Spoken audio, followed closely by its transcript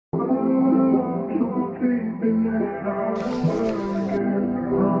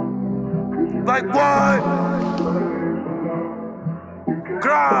Like what?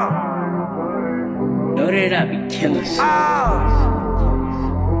 Grab. Know that I be killing shit.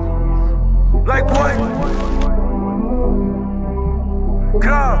 Like what?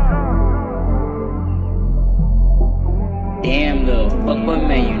 Grab. Damn little fuckboy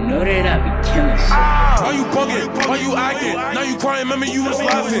man, you know that I be killing shit. Why you bugging? Why you acting? Now you crying, remember you was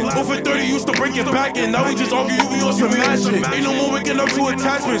laughing. Over 30 used to break it back in. Now we just argue, you be on some mad shit. Ain't no more waking up to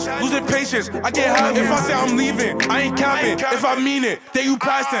attachments. Losing patience, I can't have it. If I say I'm leaving, I ain't capping. If I mean it, then you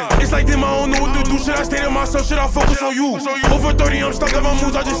passing. It's like them, I don't know what to do. Should I stay to myself? Should I focus on you? Over 30, I'm stuck in my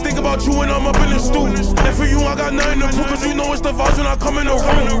moods. I just think about you when I'm up in the stool. And for you, I got nothing to prove. Cause you know it's the vibes when I come in the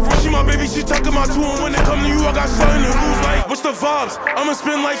room. She my baby, she talking my two. And when it come to you, I got something to lose. Like, what's the vibes? I'ma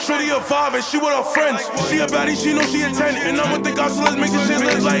spin like Shreddy a vibe. And she with her friends. She a baddie, she know she a 10. And I'm with the guys, so let's make this shit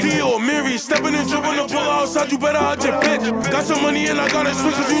lit like Dio, Miri. Stepping and dripping the pull outside, you better hide your bitch. Got some money and I gotta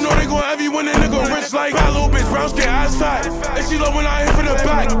switch. Cause you know they gon' have you when a nigga rich. Like, bad little bitch, brown skin, ass fat. And she love when I hit from the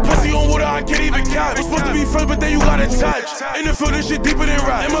back. Pussy on water, I can't even cap. We're supposed to be friends, but then you got attached. In the field, this shit deeper than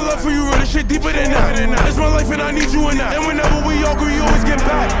rap. And my love for you, real, this shit deeper than that. It's my life and I need you in that. And whenever we argue, you always get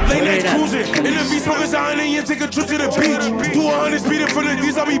back. Late night cruising. In the V, smoking sign and you take a trip to the beach. Do 100 speed in front of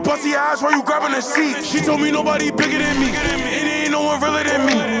these, I be busty ass while you grabbing a seat. She told me nobody bigger than me. And ain't no one realer than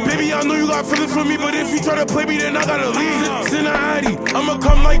me. Baby, I know you got feelings for me, but if you try to play me, then I gotta leave. Cincinnati, I'ma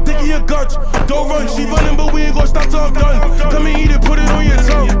come like Dickie or Guts. Don't run, she running, but we ain't gon' stop till I'm done. Come and eat it, put it on your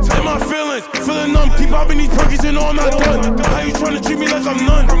tongue. In my feelings, feeling numb. Keep popping these perkies and all I'm not done. How you tryna treat me like I'm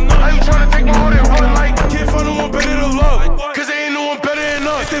none? How you tryna take my heart and run like? Can't find no one better to love, cause there ain't no one better than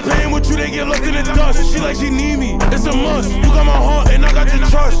us. If they paying with you, they get left in the dust. She like she need me, it's a must. You got my heart and I got your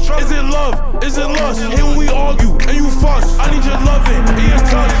trust. Is it love? Is it lust? Hate when we argue and you fuss. I need your loving and your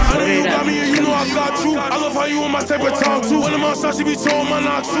touch. I know you got me and you know I got you. I love how you on my type of time too. When I'm outside, she be throwing my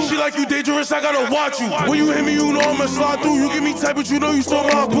knocks too. She like you dangerous, I gotta watch you. When you hit me, you know I'ma slide through. You give me type, but you know you stole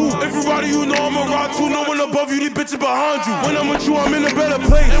my boo. If you ride it, you know I'ma ride too. No one above you, these bitches behind you. When I'm with you, I'm in a better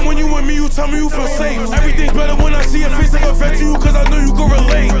place. And when you with me, you tell me you feel safe. Everything's better when I see your face like a vet to you, cause I know you can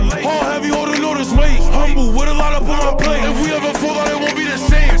relate. All heavy, holding all this weight. Humble, with a lot up on my plate. If we ever fall out, it won't be the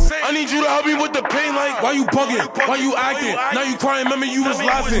same. I need you to help me with the pain. Like, why you bugging? Why you acting? Now you crying, remember you was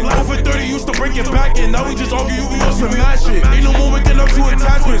laughing. Over 30 used to break it back in. Now we just argue, you be on some mad shit. Ain't no more waking up to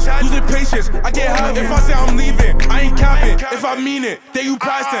attachments. Losing patience, I can't have it. If I say I'm leaving, I ain't capping. If I mean it, then you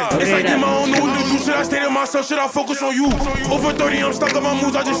passing. It's like them, I don't know what to do. Should I stay to myself? Should I focus on you? Over 30, I'm stuck in my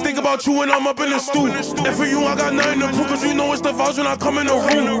moods. I just think about you when I'm up in the stool. And for you, I got nothing to prove. Cause you know it's the vibes when I come in the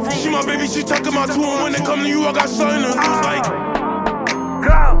room. She my baby, she talking my two. And when it come to you, I got something to lose. Like,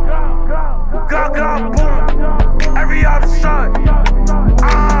 Go, go, go, boom. Every option.